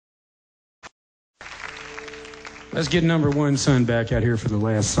Let's get number one son back out here for the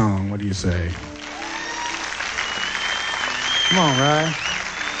last song. What do you say? Come on, Ryan.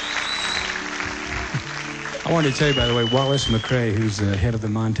 I wanted to tell you, by the way, Wallace McCrae, who's the head of the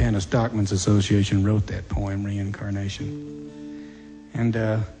Montana Stockmen's Association, wrote that poem, Reincarnation.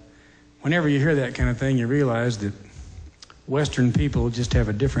 And whenever you hear that kind of thing, you realize that Western people just have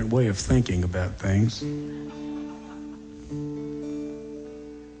a different way of thinking about things.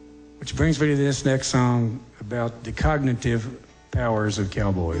 Which brings me to this next song about the cognitive powers of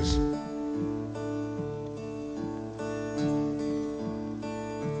cowboys.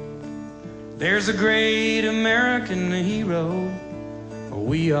 There's a great American hero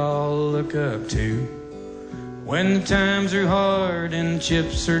we all look up to. When the times are hard and the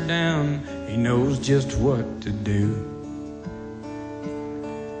chips are down, he knows just what to do.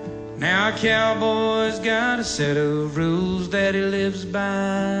 Now a cowboy's got a set of rules that he lives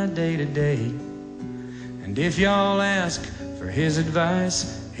by day to day. And if y'all ask for his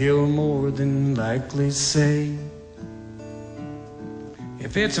advice, he'll more than likely say,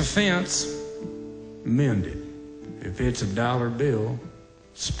 if it's a fence, mend it. If it's a dollar bill,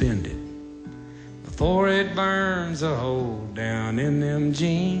 spend it. Before it burns a hole down in them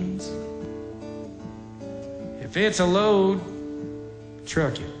jeans. If it's a load,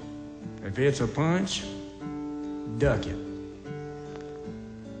 truck it. If it's a punch, duck it.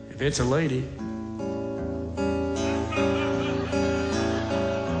 If it's a lady,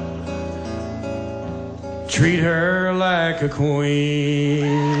 treat her like a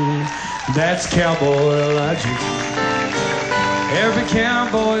queen. That's cowboy logic. Every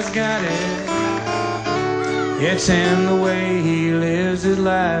cowboy's got it. It's in the way he lives his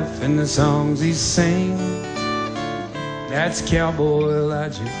life and the songs he sings. That's cowboy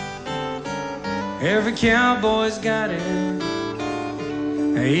logic. Every cowboy's got it.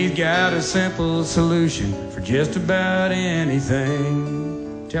 He's got a simple solution for just about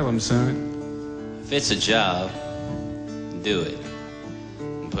anything. Tell him, son. If it's a job, do it.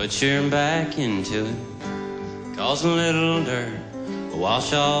 Put your back into it. Cause a little dirt will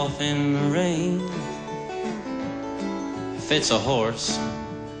wash off in the rain. If it's a horse,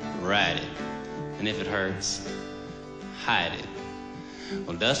 ride it. And if it hurts, hide it.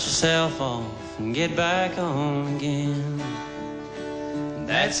 Well, dust yourself off and get back on again.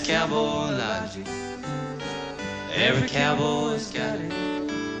 That's cowboy logic. Every cowboy's got it.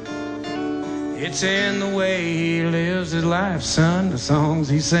 It's in the way he lives his life, son, the songs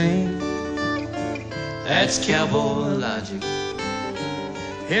he sings. That's cowboy logic.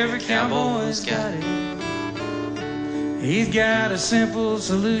 Every cowboy's got it. He's got a simple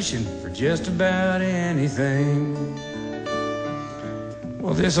solution for just about anything.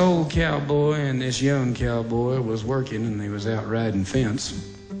 Well, this old cowboy and this young cowboy was working and they was out riding fence.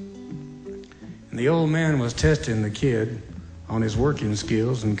 And the old man was testing the kid on his working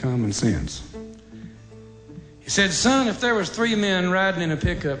skills and common sense. He said, son, if there was 3 men riding in a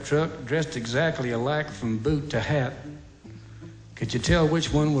pickup truck dressed exactly alike from boot to hat, could you tell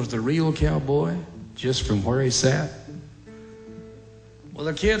which one was the real cowboy just from where he sat? Well,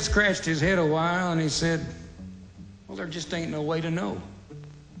 the kid scratched his head a while and he said, well, there just ain't no way to know.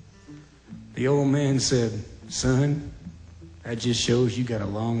 The old man said, son, that just shows you got a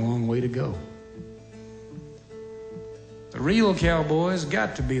long, long way to go. The real cowboy's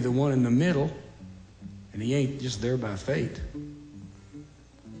got to be the one in the middle, and he ain't just there by fate.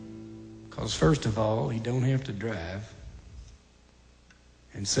 Because first of all, he don't have to drive.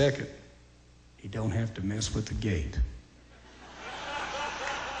 And second, he don't have to mess with the gate.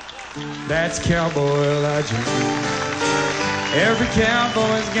 That's cowboy logic. Every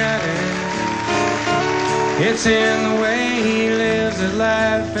cowboy's got it. It's in the way he lives his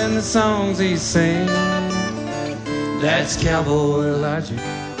life and the songs he sings. That's cowboy logic.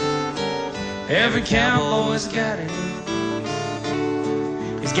 Every cowboy's got it.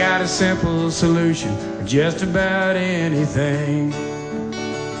 He's got a simple solution for just about anything.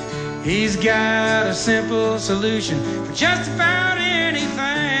 He's got a simple solution for just about anything.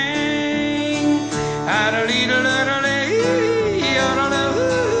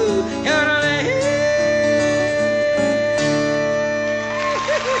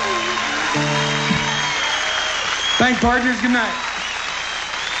 Thanks, partners. Good night.